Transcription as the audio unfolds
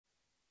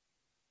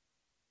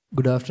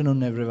Good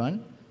afternoon,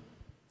 everyone.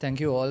 Thank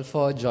you all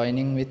for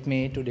joining with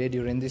me today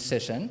during this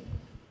session.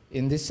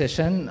 In this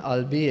session,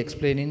 I'll be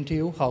explaining to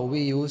you how we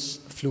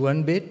use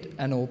Fluent Bit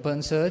and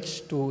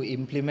OpenSearch to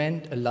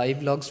implement a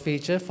live logs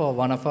feature for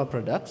one of our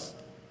products.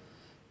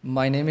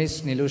 My name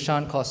is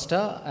Nilushan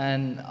Costa,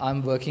 and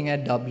I'm working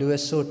at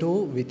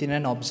WSO2 within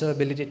an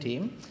observability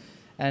team.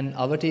 And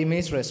our team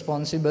is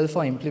responsible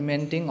for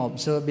implementing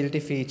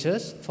observability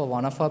features for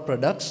one of our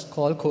products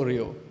called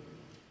Choreo.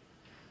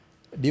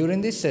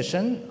 During this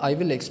session, I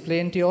will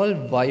explain to you all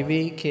why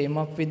we came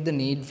up with the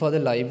need for the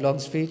live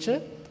logs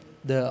feature,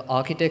 the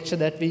architecture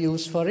that we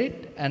use for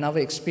it, and our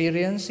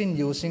experience in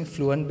using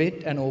Fluent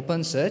Bit and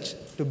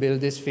OpenSearch to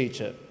build this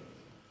feature.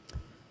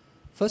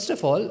 First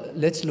of all,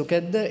 let's look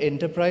at the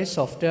enterprise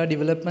software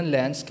development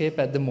landscape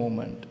at the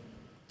moment.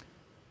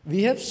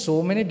 We have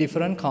so many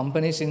different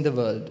companies in the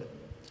world.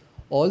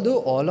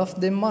 Although all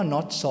of them are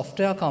not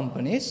software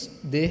companies,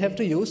 they have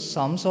to use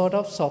some sort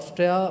of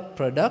software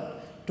product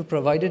to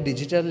provide a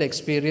digital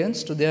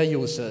experience to their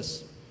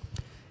users.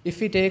 If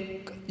we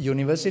take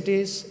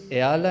universities,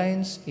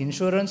 airlines,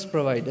 insurance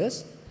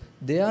providers,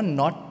 they are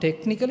not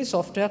technically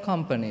software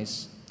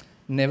companies.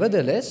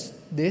 Nevertheless,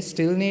 they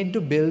still need to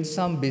build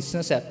some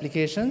business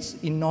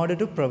applications in order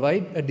to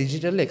provide a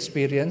digital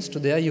experience to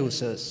their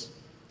users.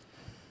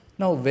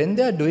 Now, when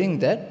they are doing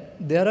that,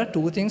 there are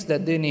two things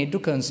that they need to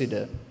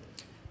consider.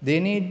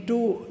 They need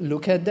to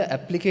look at the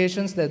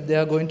applications that they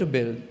are going to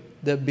build,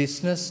 the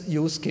business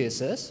use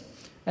cases,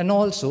 and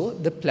also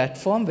the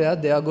platform where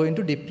they are going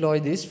to deploy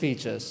these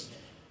features.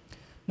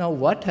 Now,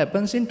 what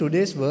happens in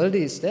today's world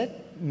is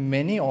that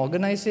many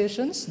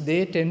organizations,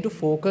 they tend to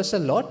focus a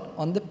lot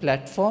on the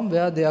platform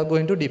where they are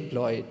going to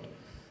deploy it,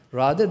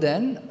 rather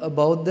than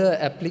about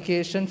the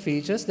application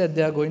features that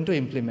they are going to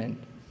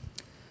implement.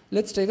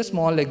 Let's take a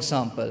small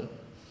example.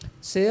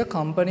 Say a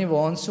company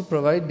wants to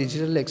provide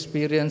digital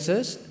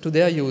experiences to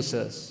their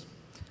users.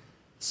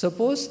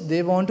 Suppose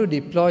they want to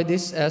deploy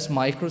this as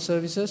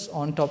microservices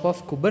on top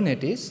of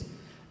Kubernetes,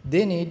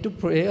 they need to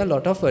pay a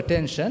lot of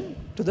attention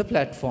to the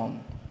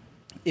platform.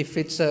 If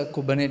it's a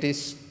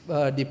Kubernetes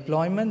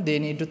deployment, they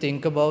need to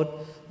think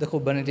about the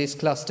Kubernetes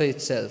cluster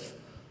itself,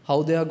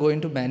 how they are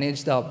going to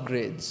manage the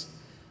upgrades.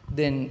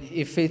 Then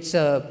if it's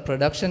a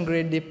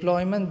production-grade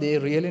deployment, they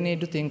really need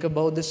to think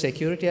about the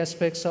security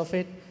aspects of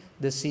it,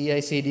 the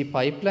CI/CD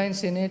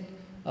pipelines in it,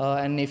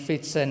 and if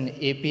it's an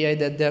API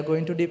that they're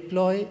going to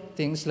deploy,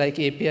 things like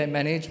API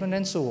management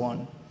and so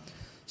on.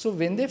 So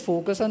when they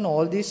focus on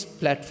all these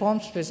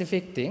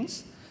platform-specific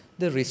things,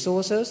 the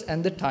resources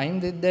and the time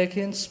that they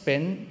can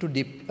spend to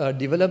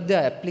develop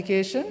their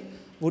application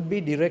would be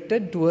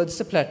directed towards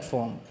the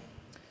platform.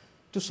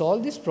 To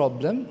solve this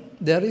problem,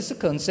 there is a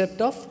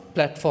concept of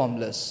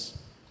platformless.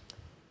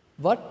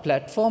 What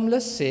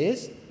platformless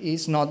says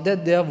is not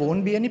that there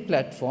won't be any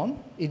platform,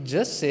 it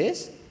just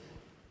says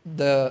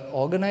the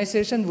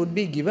organization would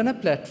be given a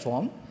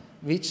platform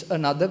which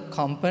another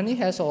company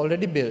has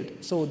already built.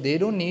 So they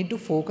don't need to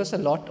focus a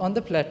lot on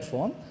the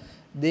platform.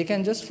 They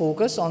can just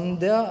focus on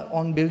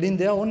building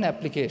their own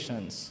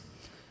applications.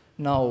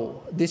 Now,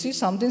 this is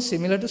something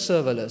similar to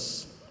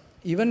serverless.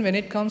 Even when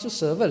it comes to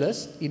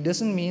serverless, it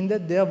doesn't mean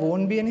that there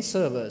won't be any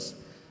servers.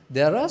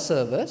 There are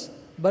servers,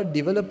 but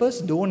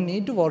developers don't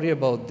need to worry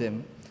about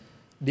them.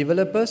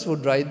 Developers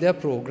would write their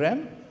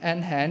program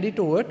and hand it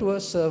over to a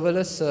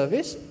serverless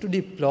service to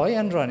deploy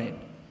and run it.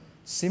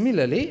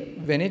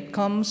 Similarly, when it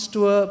comes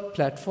to a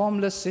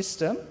platformless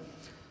system,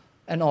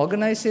 an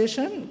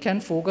organization can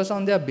focus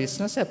on their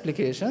business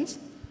applications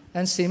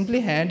and simply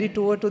hand it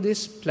over to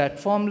this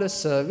platformless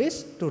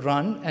service to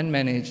run and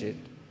manage it.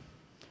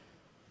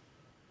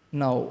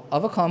 Now,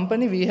 our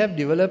company, we have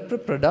developed a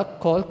product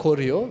called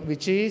Choreo,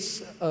 which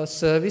is a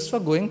service for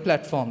going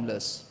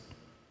platformless.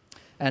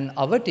 And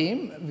our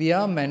team, we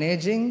are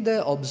managing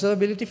the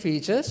observability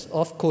features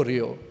of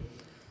Choreo.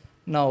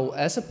 Now,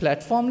 as a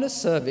platformless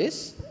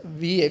service,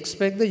 we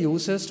expect the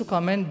users to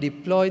come and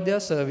deploy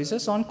their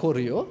services on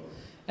Choreo.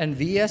 And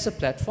we, as a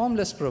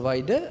platformless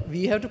provider,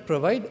 we have to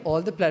provide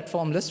all the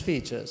platformless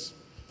features.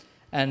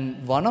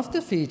 And one of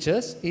the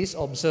features is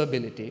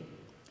observability.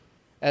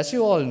 As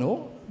you all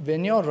know,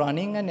 when you're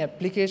running an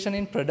application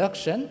in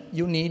production,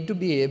 you need to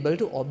be able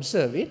to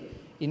observe it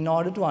in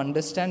order to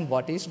understand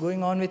what is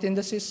going on within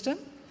the system,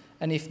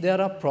 and if there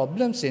are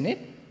problems in it,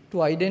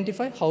 to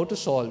identify how to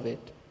solve it.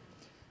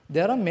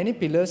 There are many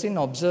pillars in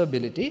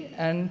observability,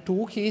 and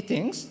two key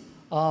things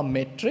are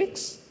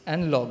metrics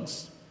and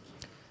logs.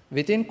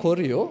 Within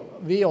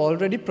Choreo, we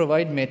already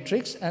provide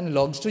metrics and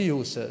logs to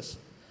users.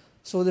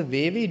 So the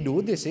way we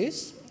do this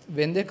is,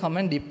 when they come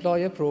and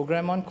deploy a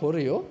program on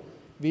Choreo,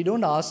 we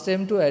don't ask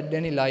them to add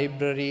any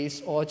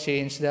libraries or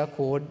change their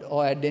code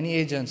or add any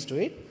agents to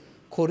it.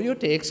 Choreo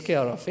takes care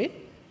of it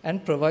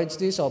and provides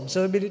these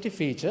observability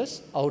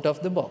features out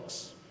of the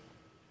box.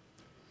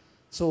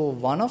 So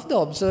one of the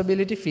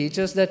observability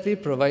features that we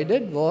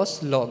provided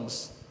was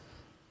logs.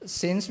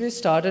 Since we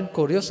started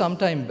Choreo some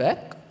time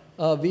back,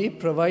 we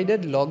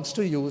provided logs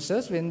to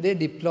users when they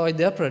deployed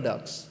their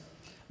products,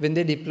 when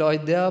they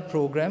deployed their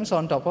programs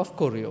on top of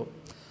Choreo.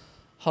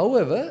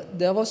 However,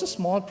 there was a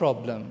small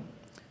problem.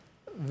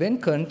 When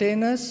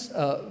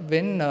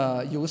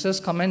users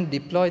come and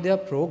deploy their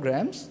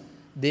programs,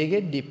 they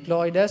get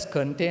deployed as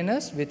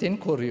containers within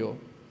Choreo.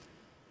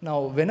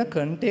 Now, when a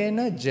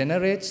container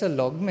generates a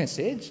log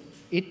message,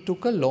 it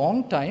took a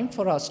long time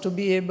for us to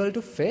be able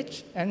to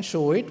fetch and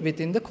show it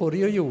within the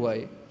Choreo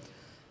UI.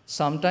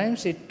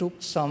 Sometimes it took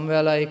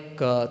somewhere like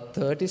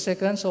 30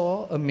 seconds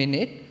or a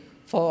minute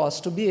for us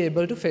to be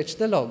able to fetch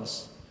the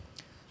logs.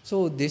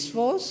 So this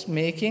was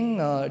making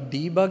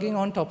debugging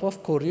on top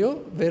of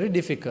Choreo very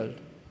difficult.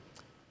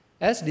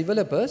 As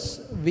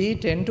developers, we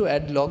tend to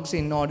add logs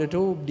in order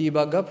to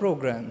debug our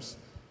programs.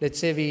 Let's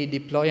say we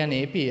deploy an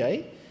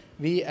API,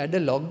 we add a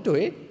log to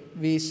it,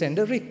 we send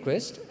a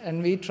request,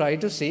 and we try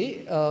to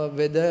see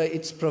whether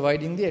it's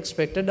providing the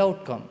expected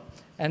outcome.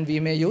 And we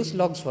may use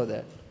logs for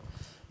that.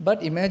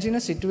 But imagine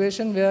a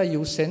situation where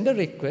you send a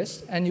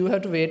request and you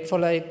have to wait for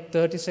like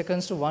 30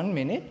 seconds to 1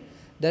 minute.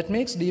 That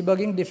makes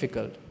debugging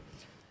difficult.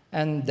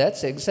 And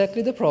that's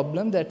exactly the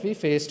problem that we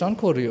faced on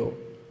Choreo.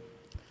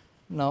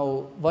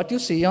 Now, what you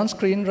see on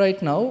screen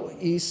right now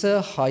is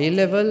a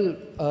high-level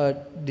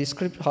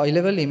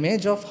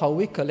image of how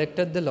we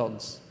collected the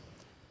logs.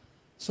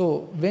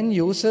 So when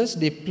users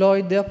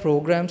deployed their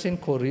programs in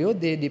Choreo,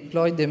 they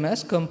deployed them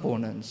as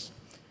components.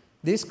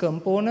 These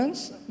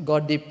components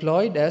got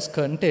deployed as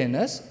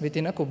containers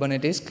within a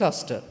Kubernetes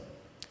cluster.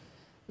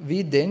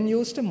 We then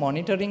used a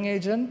monitoring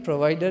agent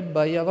provided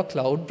by our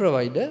cloud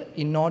provider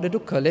in order to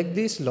collect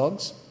these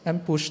logs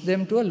and push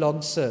them to a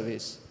log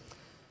service.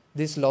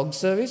 This log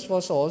service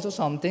was also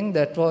something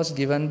that was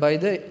given by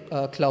the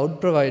cloud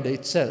provider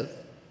itself.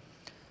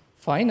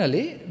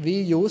 Finally, we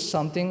used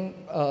something,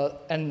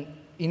 an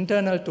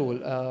internal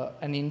tool,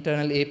 an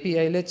internal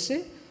API, let's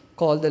say,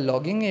 called the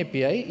logging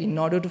API in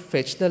order to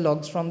fetch the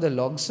logs from the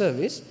log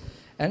service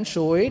and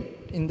show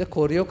it in the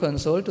Choreo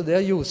console to their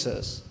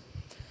users.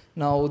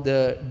 Now,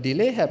 the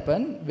delay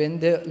happened when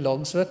the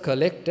logs were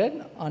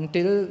collected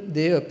until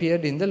they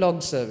appeared in the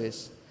log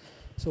service.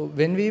 So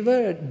when we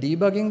were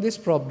debugging this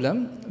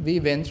problem, we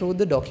went through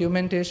the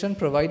documentation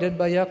provided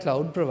by our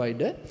cloud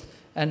provider,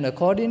 and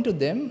according to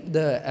them,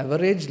 the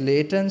average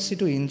latency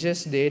to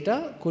ingest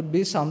data could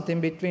be something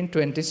between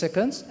 20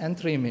 seconds and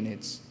 3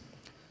 minutes.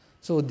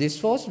 So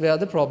this was where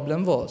the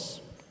problem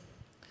was.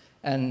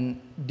 And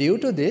due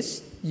to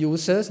this,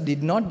 users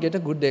did not get a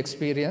good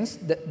experience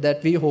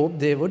that we hoped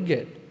they would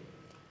get.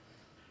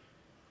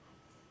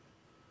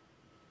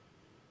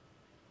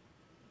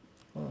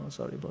 Oh,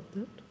 sorry about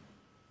that.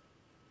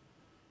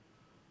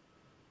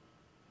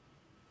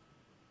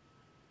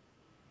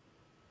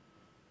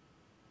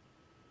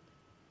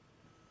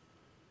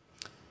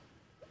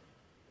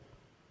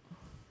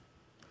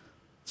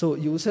 So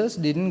users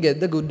didn't get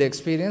the good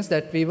experience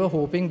that we were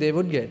hoping they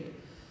would get.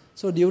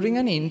 So during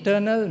an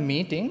internal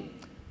meeting,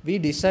 we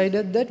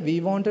decided that we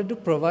wanted to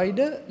provide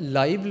a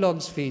live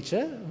logs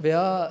feature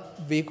where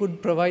we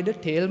could provide a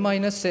tail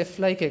minus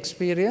F-like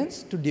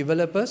experience to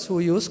developers who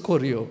use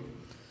Choreo.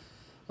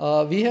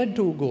 We had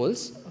two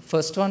goals.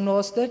 First one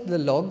was that the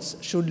logs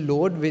should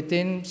load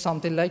within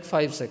something like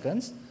 5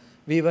 seconds.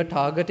 We were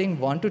targeting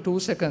 1 to 2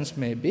 seconds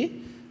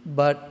maybe,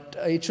 but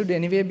it should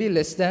anyway be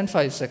less than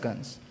 5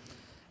 seconds.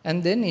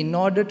 And then in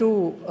order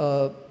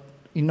to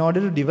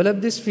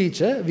develop this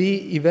feature, we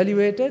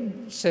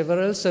evaluated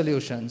several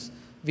solutions.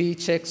 We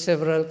checked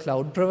several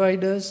cloud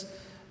providers,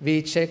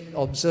 we checked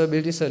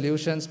observability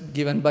solutions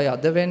given by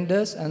other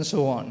vendors, and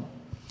so on.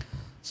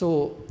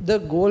 So the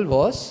goal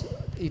was,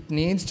 it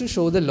needs to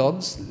show the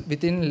logs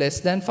within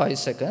less than 5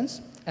 seconds,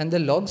 and the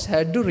logs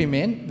had to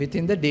remain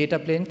within the data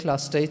plane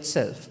cluster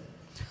itself.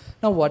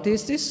 Now, what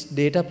is this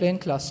data plane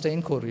cluster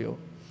in Choreo?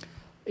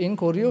 In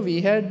Choreo,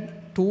 we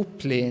had two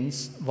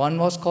planes. One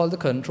was called the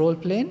control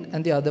plane,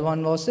 and the other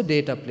one was the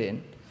data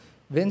plane.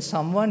 When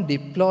someone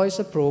deploys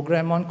a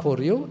program on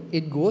Choreo,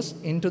 it goes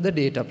into the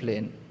data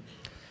plane.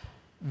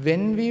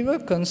 When we were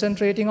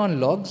concentrating on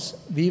logs,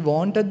 we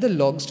wanted the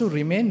logs to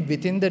remain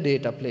within the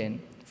data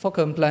plane for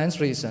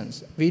compliance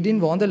reasons. We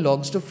didn't want the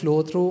logs to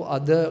flow through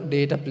other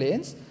data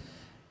planes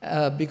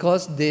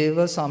because they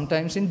were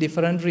sometimes in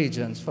different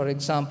regions. For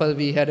example,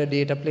 we had a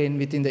data plane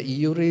within the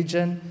EU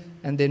region,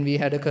 and then we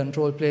had a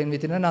control plane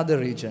within another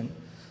region.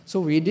 So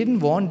we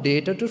didn't want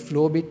data to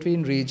flow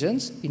between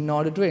regions in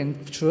order to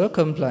ensure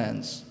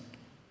compliance.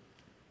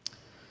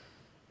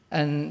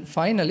 And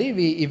finally,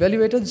 we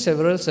evaluated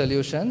several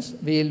solutions.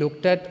 We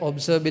looked at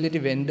observability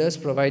vendors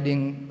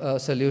providing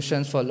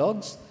solutions for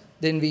logs.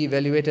 Then we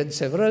evaluated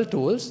several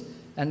tools.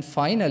 And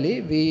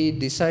finally, we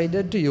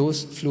decided to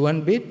use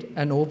Fluent Bit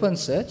and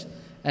OpenSearch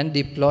and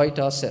deploy it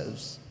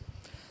ourselves.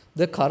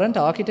 The current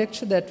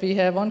architecture that we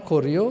have on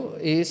Choreo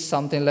is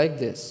something like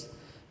this.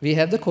 We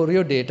have the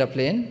Choreo data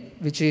plane,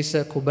 which is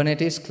a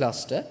Kubernetes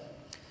cluster.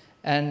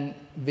 And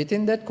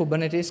within that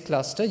Kubernetes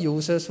cluster,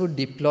 users would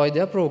deploy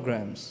their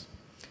programs.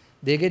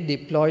 They get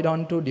deployed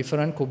onto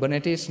different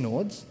Kubernetes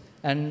nodes,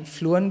 and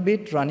Fluent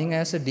Bit running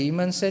as a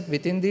daemon set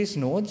within these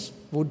nodes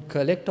would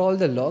collect all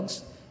the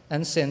logs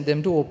and send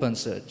them to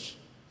OpenSearch.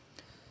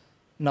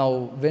 Now,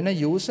 when a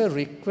user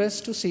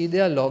requests to see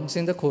their logs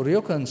in the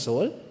Choreo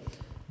console,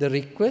 the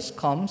request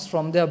comes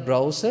from their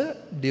browser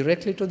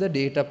directly to the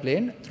data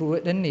plane through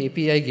an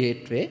API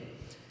gateway.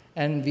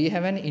 And we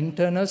have an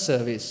internal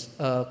service,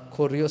 a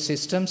Choreo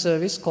system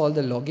service called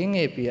the logging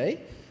API,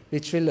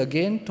 which will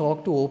again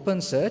talk to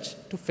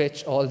OpenSearch to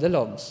fetch all the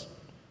logs.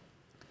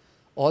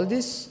 All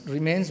this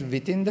remains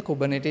within the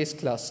Kubernetes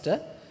cluster,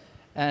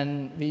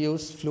 and we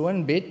use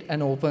Fluent Bit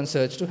and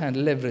OpenSearch to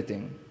handle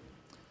everything.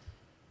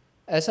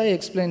 As I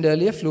explained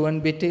earlier,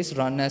 Fluent Bit is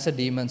run as a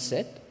daemon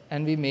set,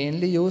 and we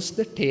mainly use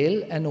the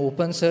tail and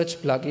OpenSearch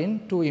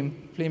plugin to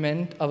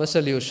implement our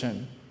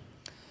solution.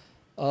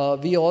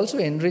 We also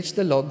enrich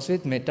the logs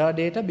with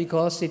metadata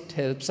because it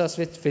helps us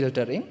with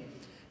filtering.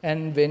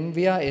 And when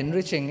we are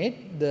enriching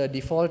it, the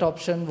default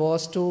option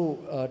was to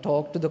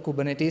talk to the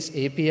Kubernetes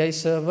API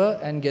server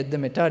and get the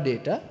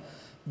metadata.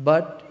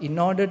 But in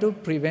order to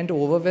prevent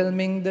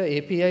overwhelming the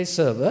API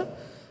server,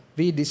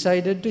 we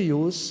decided to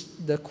use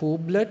the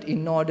kubelet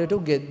in order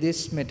to get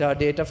this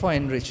metadata for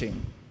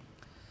enriching.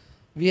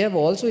 We have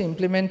also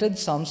implemented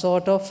some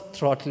sort of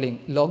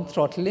throttling, log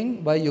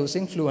throttling by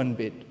using Fluent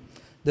Bit.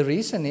 The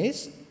reason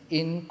is,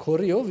 in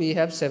Choreo, we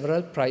have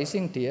several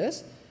pricing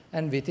tiers,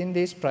 and within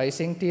these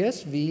pricing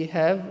tiers, we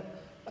have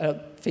a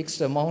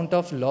fixed amount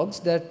of logs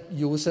that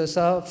users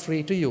are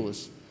free to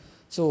use.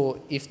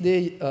 So if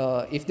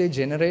they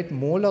generate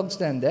more logs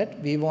than that,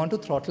 we want to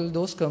throttle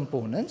those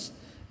components.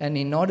 And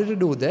in order to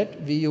do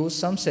that, we use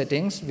some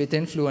settings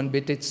within Fluent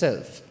Bit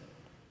itself.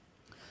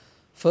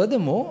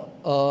 Furthermore,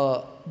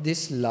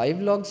 this live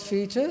logs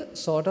feature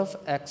sort of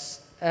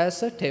acts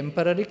as a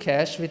temporary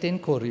cache within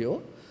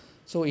Choreo.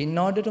 So in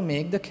order to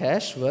make the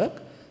cache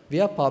work, we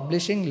are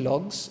publishing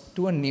logs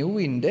to a new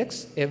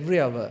index every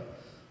hour.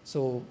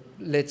 So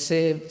let's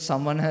say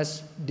someone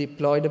has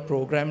deployed a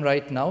program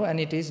right now and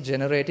it is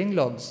generating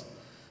logs.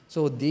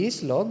 So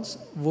these logs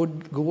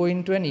would go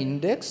into an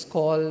index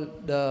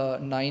called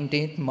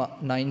 19th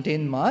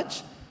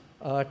March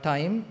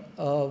time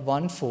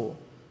 14.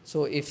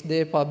 So if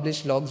they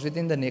publish logs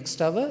within the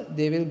next hour,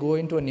 they will go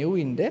into a new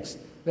index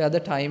where the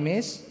time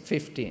is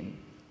 15.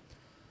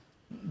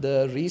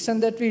 The reason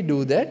that we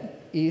do that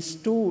is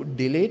to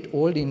delete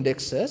old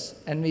indexes,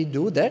 and we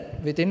do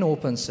that within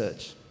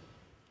OpenSearch.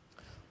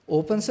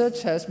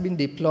 OpenSearch has been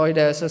deployed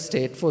as a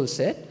stateful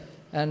set,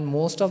 and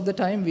most of the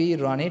time we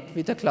run it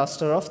with a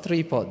cluster of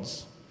 3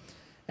 pods.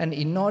 And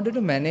in order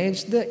to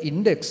manage the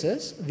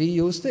indexes, we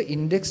use the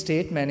index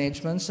state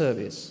management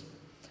service.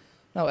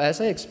 Now,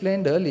 as I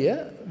explained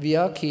earlier, we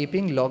are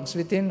keeping logs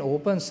within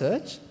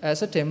OpenSearch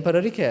as a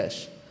temporary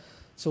cache.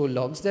 So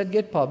logs that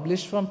get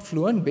published from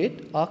Fluent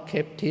Bit are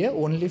kept here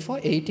only for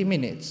 80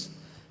 minutes.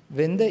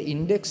 When the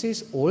index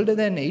is older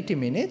than 80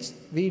 minutes,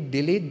 we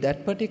delete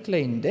that particular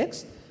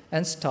index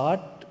and start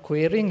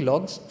querying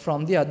logs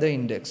from the other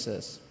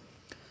indexes.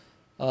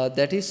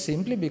 That is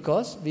simply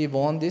because we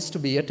want this to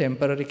be a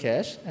temporary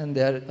cache, and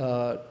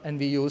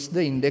we use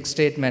the index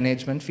state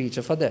management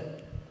feature for that.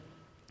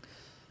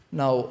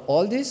 Now,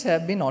 all these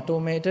have been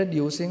automated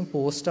using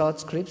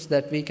post-start scripts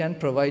that we can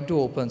provide to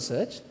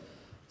OpenSearch.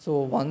 So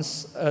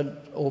once an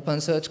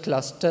OpenSearch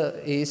cluster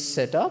is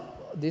set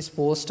up, this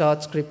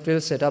post-start script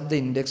will set up the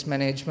index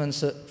management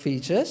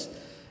features,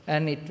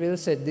 and it will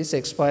set this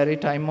expiry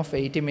time of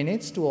 80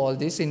 minutes to all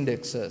these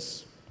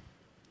indexes.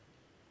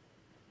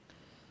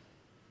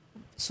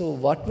 So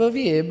what were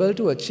we able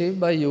to achieve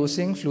by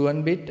using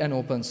Fluent Bit and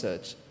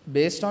OpenSearch?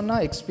 Based on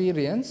our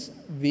experience,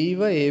 we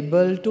were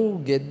able to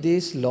get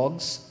these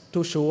logs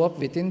to show up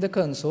within the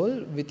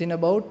console within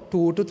about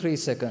 2 to 3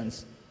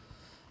 seconds.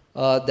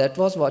 That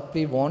was what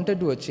we wanted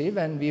to achieve,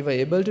 and we were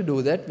able to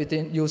do that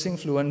using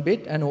Fluent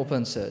Bit and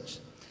OpenSearch.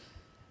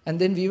 And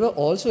then we were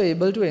also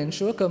able to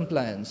ensure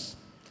compliance.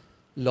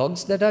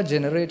 Logs that are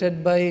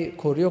generated by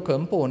Choreo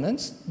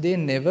components, they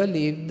never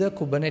leave the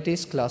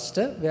Kubernetes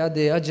cluster where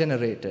they are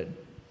generated.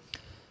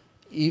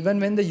 Even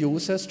when the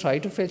users try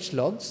to fetch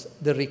logs,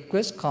 the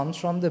request comes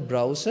from the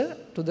browser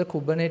to the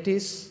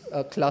Kubernetes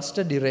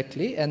cluster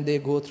directly, and they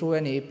go through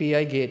an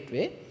API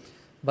gateway.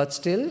 But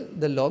still,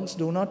 the logs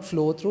do not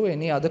flow through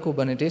any other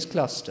Kubernetes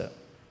cluster.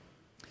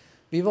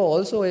 We were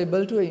also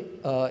able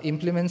to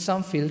implement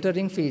some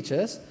filtering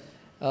features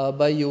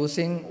by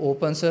using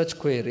OpenSearch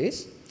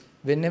queries.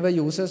 Whenever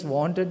users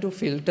wanted to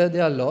filter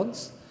their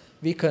logs,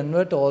 we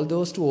convert all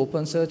those to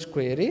OpenSearch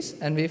queries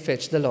and we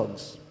fetch the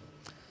logs.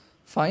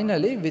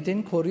 Finally,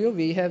 within Choreo,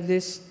 we have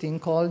this thing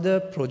called the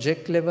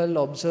project level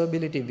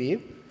observability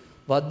view.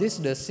 What this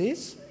does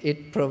is,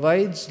 it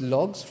provides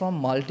logs from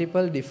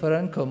multiple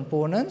different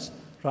components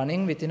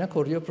running within a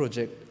Choreo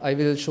project. I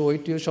will show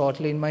it to you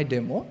shortly in my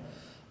demo.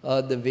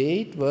 The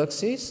way it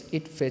works is,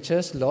 it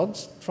fetches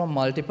logs from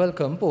multiple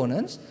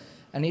components,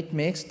 and it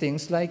makes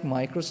things like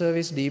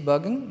microservice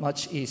debugging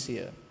much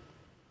easier.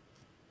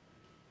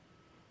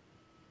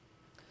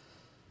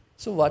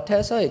 So what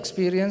has our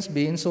experience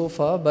been so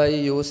far by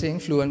using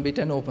Fluent Bit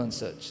and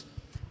OpenSearch?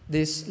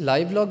 This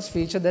live logs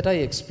feature that I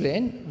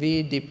explained,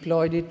 we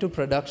deployed it to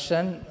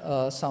production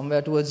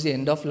somewhere towards the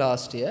end of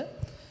last year.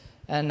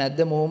 And at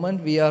the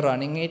moment, we are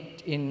running it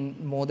it in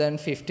more than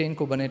 15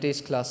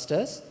 Kubernetes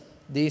clusters.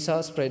 These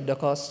are spread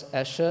across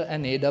Azure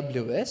and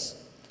AWS.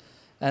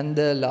 And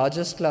the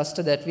largest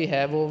cluster that we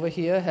have over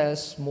here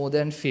has more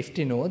than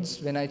 50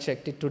 nodes. When I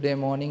checked it today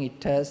morning,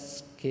 it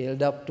has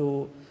scaled up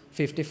to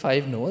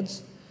 55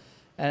 nodes.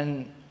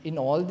 And in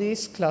all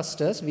these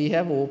clusters, we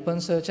have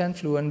OpenSearch and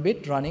Fluent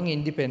Bit running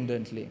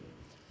independently.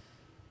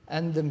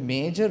 And the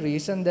major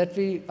reason that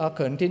we are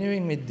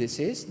continuing with this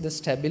is the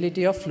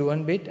stability of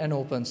Fluent Bit and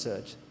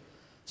OpenSearch.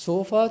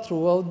 So far,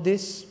 throughout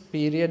this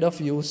period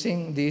of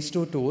using these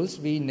two tools,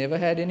 we never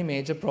had any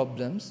major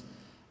problems.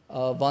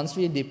 Once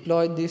we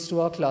deployed these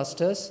to our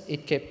clusters,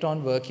 it kept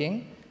on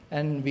working,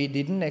 and we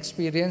didn't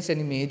experience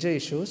any major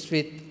issues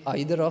with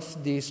either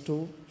of these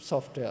two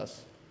softwares.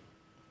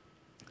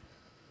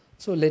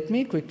 So let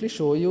me quickly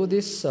show you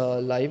this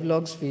live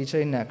logs feature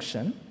in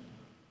action.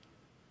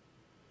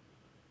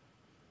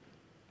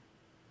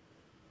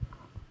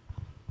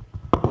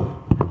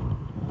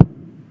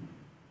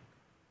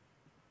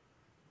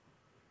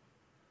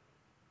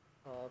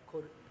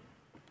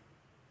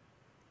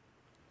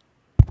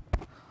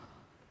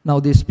 Now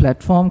this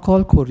platform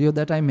called Choreo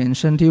that I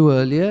mentioned to you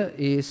earlier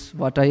is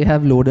what I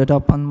have loaded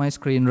up on my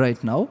screen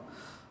right now.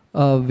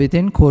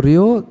 Within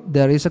Choreo,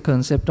 there is a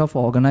concept of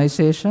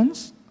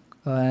organizations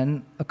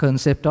and a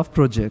concept of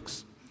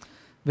projects.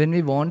 When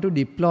we want to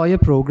deploy a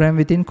program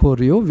within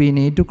Choreo, we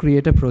need to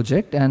create a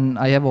project, and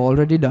I have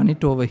already done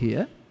it over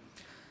here.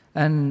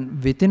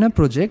 And within a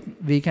project,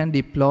 we can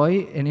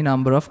deploy any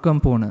number of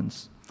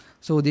components.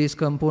 So these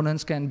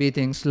components can be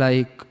things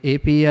like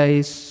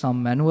APIs,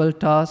 some manual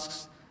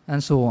tasks,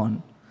 and so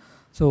on.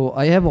 So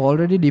I have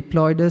already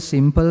deployed a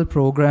simple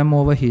program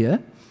over here.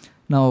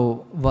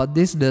 Now what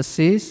this does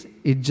is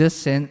it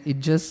just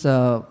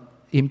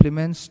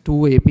implements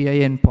two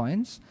API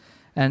endpoints,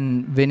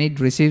 and when it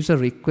receives a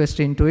request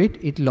into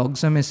it, it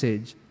logs a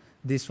message.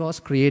 This was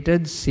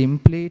created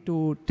simply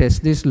to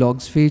test this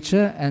logs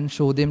feature and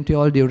show them to you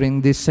all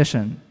during this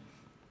session.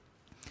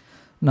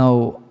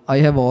 Now I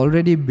have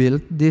already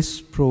built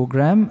this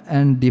program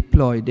and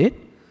deployed it.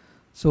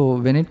 So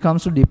when it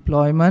comes to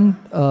deployment,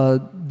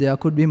 there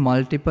could be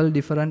multiple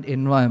different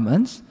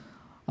environments.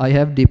 I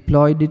have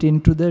deployed it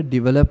into the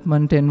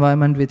development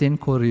environment within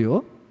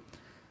Choreo.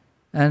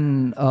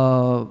 And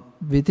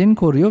within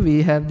Choreo,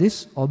 we have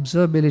this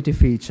observability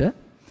feature.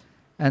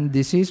 And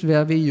this is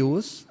where we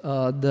use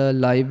the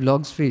live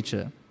logs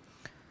feature.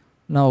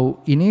 Now,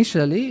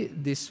 initially,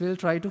 this will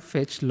try to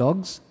fetch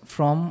logs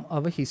from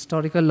our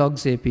historical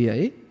logs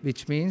API,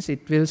 which means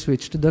it will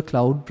switch to the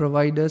cloud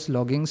provider's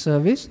logging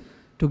service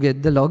to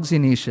get the logs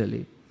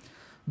initially.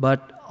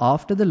 But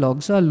after the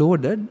logs are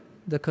loaded,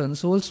 the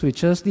console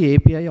switches the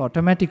API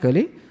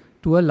automatically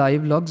to a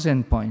live logs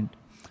endpoint.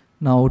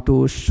 Now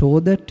to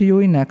show that to you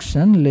in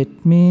action,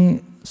 let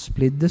me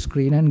split the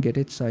screen and get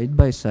it side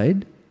by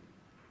side.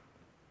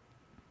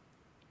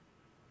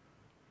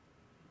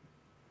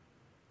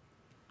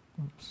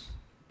 Oops.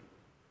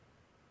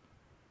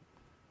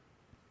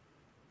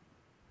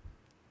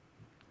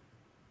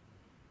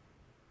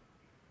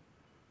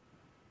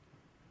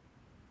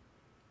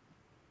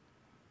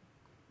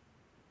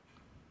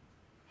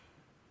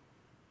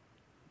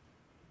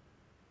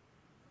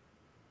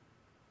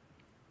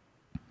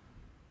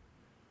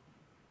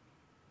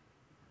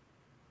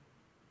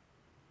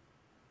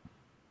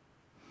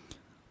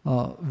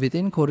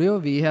 Within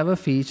Choreo, we have a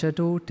feature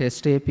to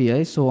test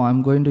API, so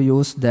I'm going to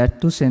use that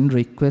to send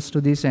requests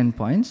to these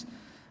endpoints.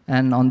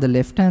 And on the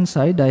left-hand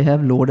side, I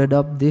have loaded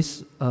up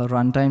this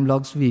runtime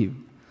logs view.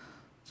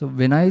 So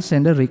when I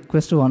send a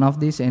request to one of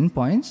these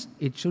endpoints,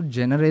 it should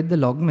generate the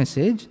log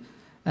message,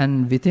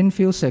 and within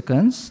few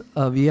seconds,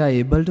 we are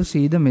able to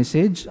see the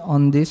message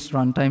on this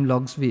runtime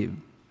logs view.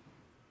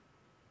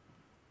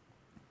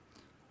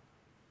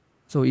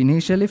 So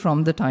initially,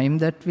 from the time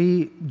that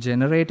we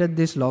generated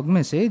this log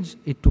message,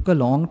 it took a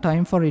long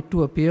time for it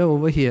to appear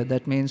over here.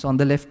 That means on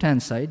the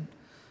left-hand side.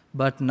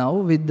 But now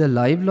with the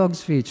live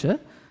logs feature,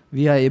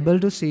 we are able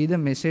to see the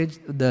message,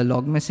 the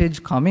log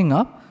message coming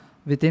up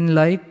within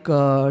like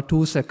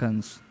 2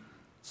 seconds.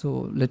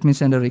 So let me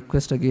send a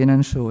request again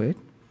and show it.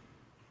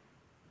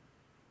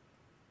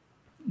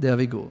 There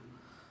we go.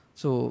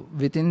 So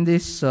within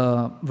this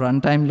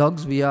runtime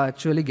logs, we are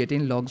actually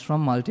getting logs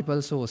from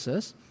multiple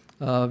sources.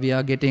 We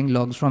are getting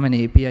logs from an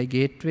API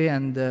gateway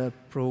and the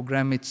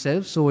program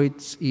itself, so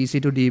it's easy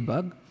to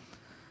debug.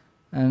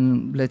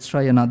 And let's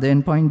try another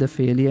endpoint, the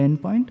failure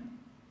endpoint.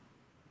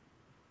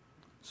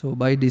 So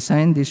by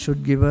design, this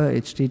should give a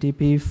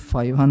HTTP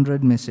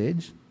 500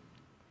 message.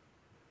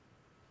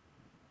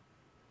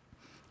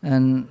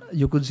 And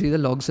you could see the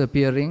logs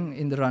appearing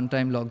in the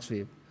runtime logs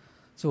view.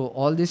 So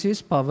all this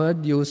is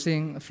powered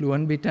using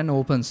Fluent Bit and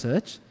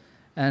OpenSearch.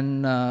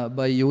 And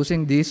by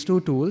using these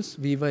two tools,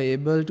 we were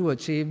able to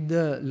achieve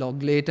the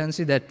log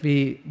latency that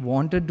we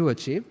wanted to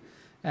achieve.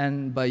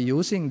 And by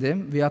using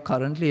them, we are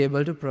currently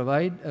able to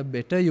provide a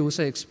better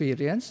user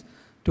experience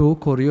to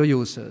Choreo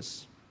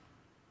users.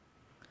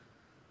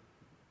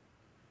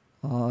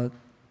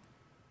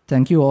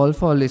 Thank you all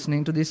for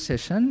listening to this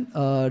session.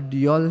 Do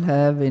you all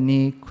have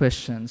any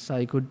questions?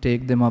 I could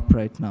take them up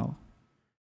right now.